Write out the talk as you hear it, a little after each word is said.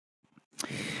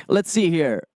let's see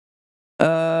here.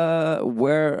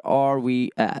 Where are we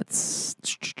at?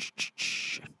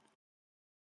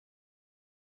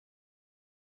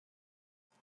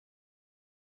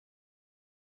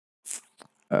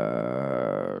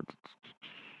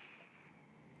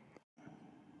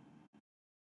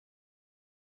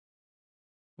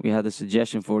 We had a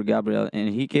suggestion for Gabriel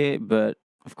Enrique, but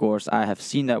of course I have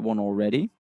seen that one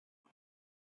already.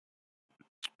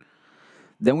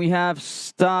 Then we have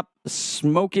Stop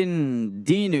Smoking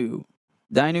Dinu.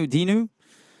 Dinu?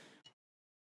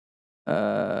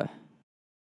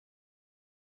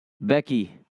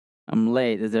 Becky, I'm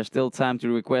late. Is there still time to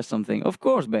request something? Of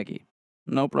course, Becky.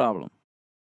 No problem.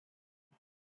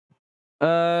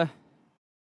 I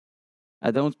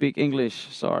don't speak English,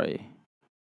 sorry.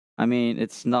 I mean,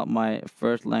 it's not my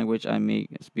first language. I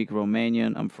speak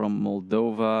Romanian. I'm from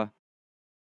Moldova.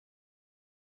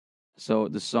 So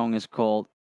the song is called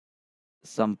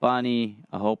Sampanie.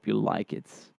 I hope you like it.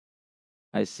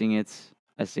 I sing it,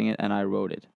 and I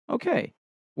wrote it. Okay.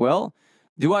 Well,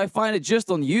 do I find it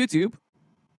just on YouTube?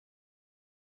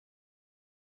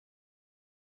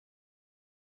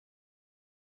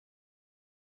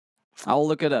 I'll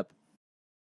look it up.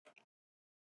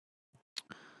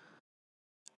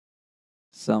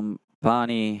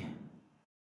 Sampanie.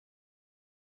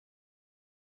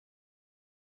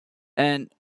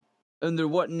 And under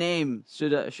what name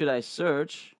should I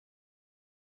search?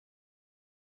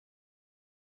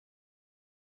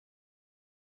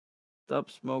 Stop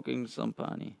Smoking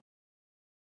Sampanie.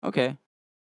 Okay.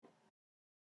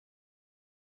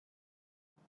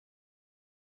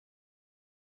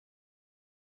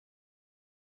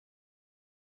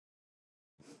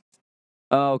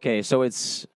 Okay, so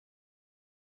it's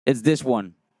this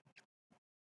one.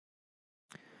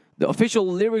 The official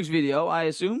lyrics video, I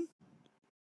assume.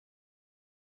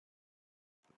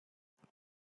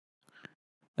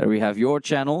 There we have your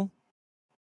channel.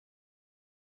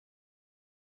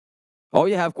 Oh,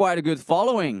 you have quite a good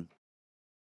following,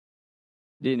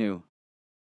 Dinu.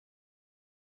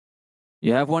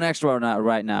 You have one extra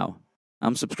right now.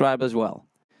 I'm subscribed as well.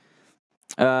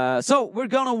 So we're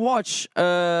gonna watch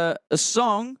a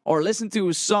song, or listen to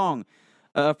a song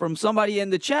from somebody in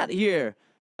the chat here.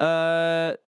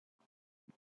 Dinu.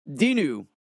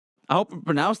 I hope I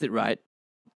pronounced it right.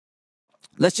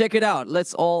 Let's check it out.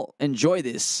 Let's all enjoy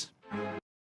this.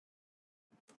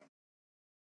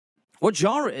 What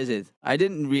genre is it? I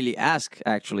didn't really ask,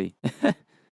 actually.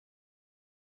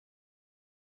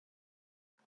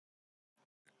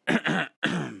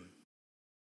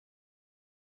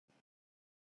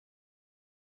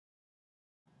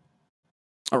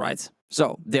 All right,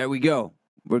 so there we go.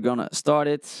 We're gonna start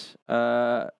it.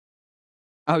 Oh,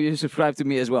 you subscribe to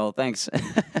me as well. Thanks.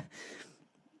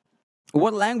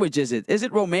 What language is it? Is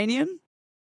it Romanian?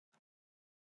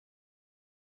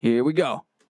 Here we go.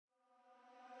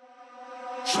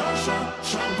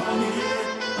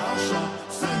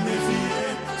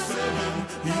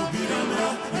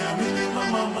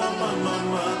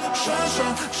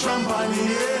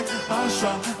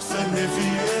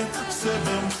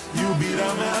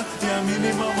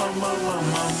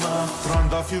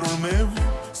 Trandafirul meu,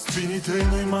 spinii tăi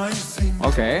nu-i mai simt.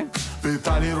 Okay.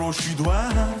 Petale roșii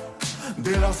doar,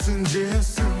 de la sânge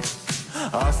sunt.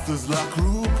 Astăzi la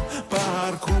club,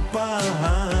 pahar cu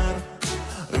pahar.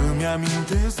 Îmi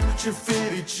amintesc ce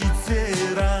fericiți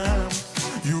eram.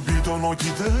 Iubito în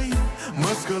ochii tăi,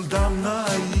 mă scăldam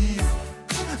naiv.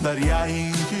 Dar i-ai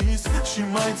închis și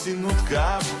m-ai ținut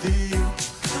captiv.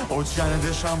 Oceane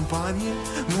de șampanie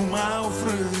nu m-au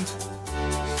frânt.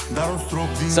 Dar un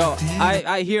strop din So,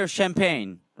 I hear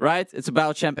champagne, right? It's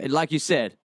about champagne, like you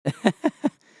said.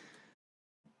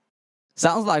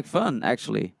 Sounds like fun,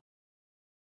 actually.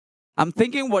 I'm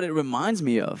thinking what it reminds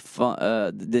me of,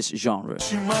 this genre.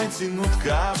 Și m-ai ținut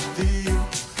captiv.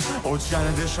 Oceane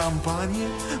de șampanie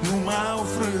nu m-au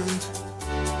frânt.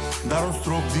 Dar un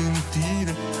strop din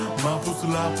tine m-a pus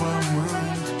la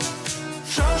pământ.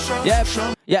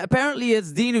 Yeah, apparently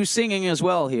it's Dinu singing as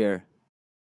well here.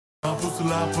 M-a pus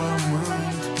la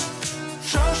pământ.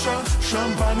 Și așa,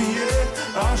 șampanie,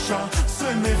 așa, să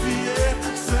ne fie,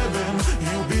 să bem.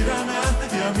 Iubirea mea,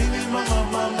 ia minima,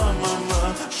 mama, mama, mama.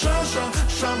 Și așa,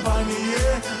 șampanie,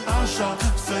 așa,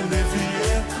 să ne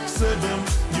fie, să bem.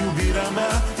 Iubirea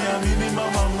mea, ia minima,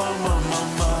 mama, mama,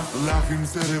 mama. Lacrimi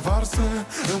se revarsă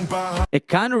în pahar. It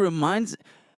kind of reminds...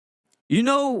 You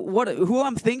know who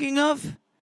I'm thinking of?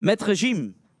 Maître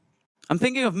Gim. I'm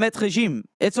thinking of Maître Gim.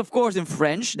 It's of course in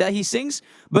French that he sings,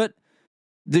 but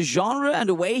the genre and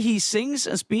the way he sings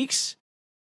and speaks,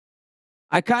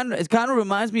 it kind of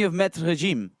reminds me of Maître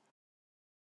Gim.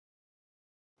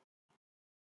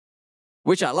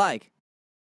 which I like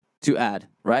to add,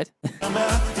 right?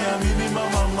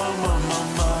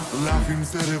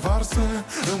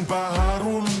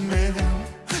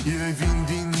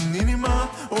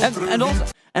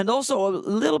 and also a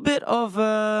little bit of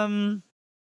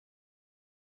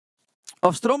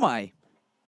Stromae.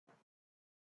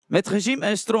 Met regime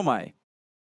en Stromae.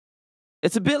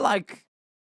 It's a bit like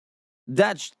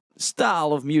that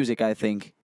style of music, I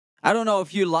think. I don't know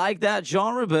if you like that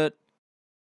genre, but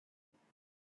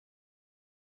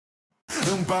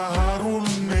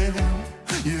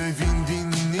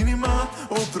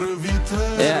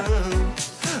yeah.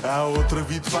 A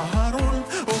otrăvit paharul,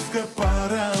 o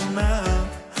scăparea mea.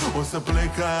 O să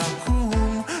plec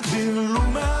acum din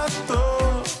lumea ta.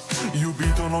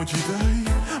 Iubito în ochii tăi,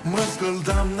 mă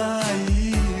scăldam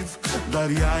naiv, dar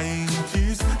i-ai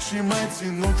închis și m-ai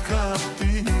ținut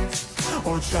captiv.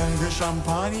 Oceani de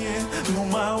șampanie nu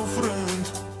m-au frânt,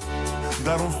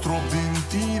 dar un strop din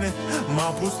tine m-a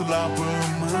pus la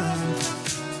pământ.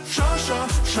 Și așa,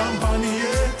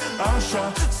 șampanie, așa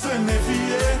să ne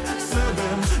fie, să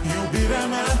bem iubirea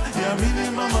mea, ea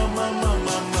minima, mama.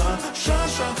 Și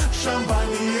așa,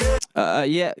 șampanie.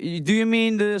 Yeah, do you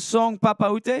mean the song Papa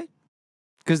Ute?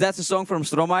 Because that's a song from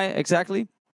Stromae, exactly.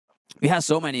 He has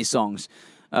so many songs.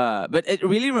 But it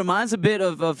really reminds a bit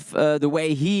of the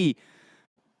way he...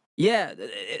 Yeah,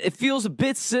 it feels a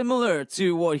bit similar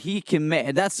to what he can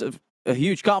make. That's a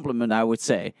huge compliment, I would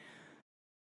say.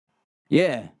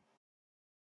 Yeah.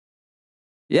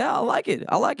 Yeah, I like it.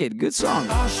 I like it. Good song.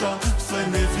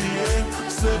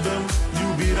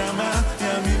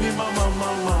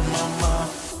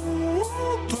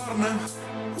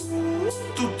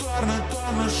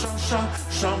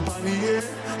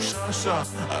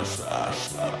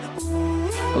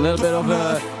 A little bit of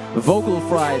a vocal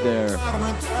fry there.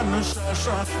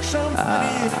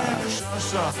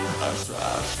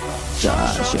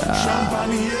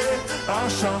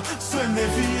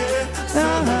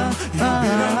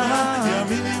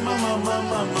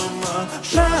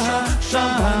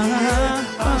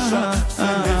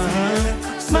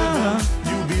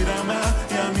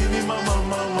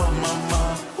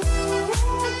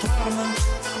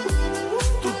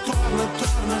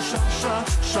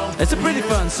 It's a pretty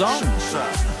fun song.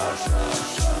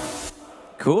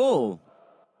 Cool.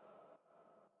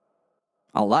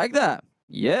 I like that.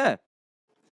 Yeah.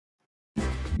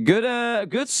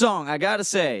 Good song, I gotta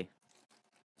say.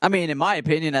 I mean, in my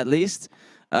opinion, at least.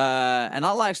 And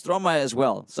I like Stromae as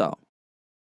well, so.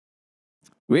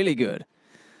 Really good.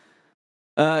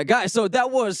 Guys, so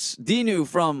that was Dinu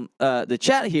from the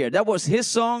chat here. That was his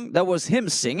song. That was him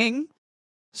singing.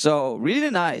 So,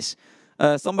 really nice.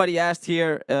 Somebody asked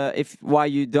here why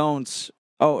you don't...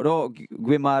 Oh, no,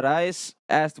 Guimarães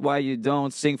asked why you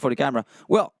don't sing for the camera.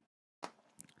 Well,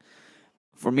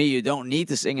 for me, you don't need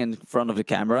to sing in front of the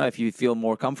camera if you feel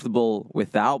more comfortable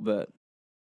without, but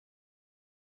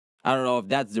I don't know if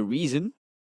that's the reason.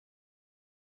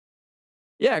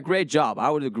 Yeah, great job. I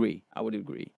would agree. I would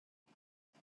agree.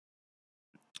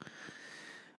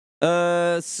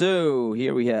 So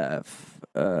here we have...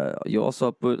 you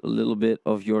also put a little bit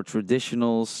of your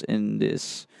traditionals in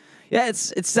this. Yeah,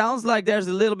 it sounds like there's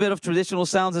a little bit of traditional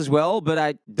sounds as well, but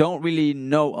I don't really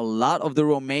know a lot of the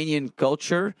Romanian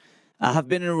culture. I have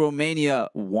been in Romania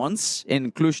once,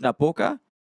 in Cluj-Napoca,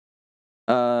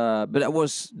 but that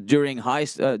was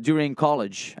during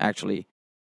college, actually.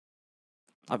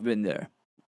 I've been there.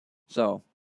 So...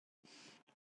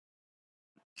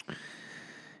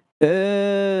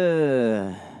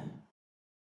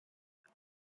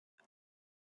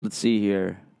 let's see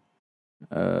here.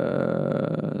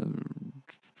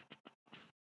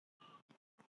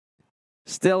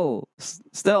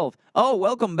 Stealth. Oh,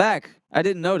 welcome back. I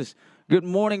didn't notice. Good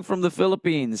morning from the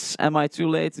Philippines. Am I too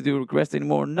late to do a request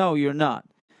anymore? No, you're not.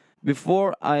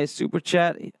 Before I super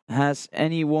chat, has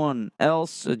anyone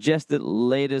else suggested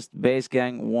latest Bass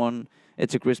Gang one?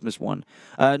 It's a Christmas one.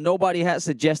 Nobody has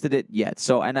suggested it yet.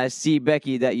 So, and I see,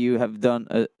 Becky, that you have done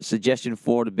a suggestion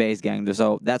for the Bass Gang.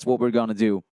 So that's what we're going to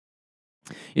do.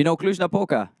 You know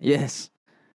Cluj-Napoca? Yes.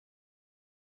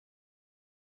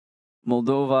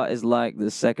 Moldova is like the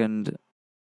second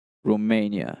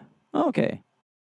Romania. Okay.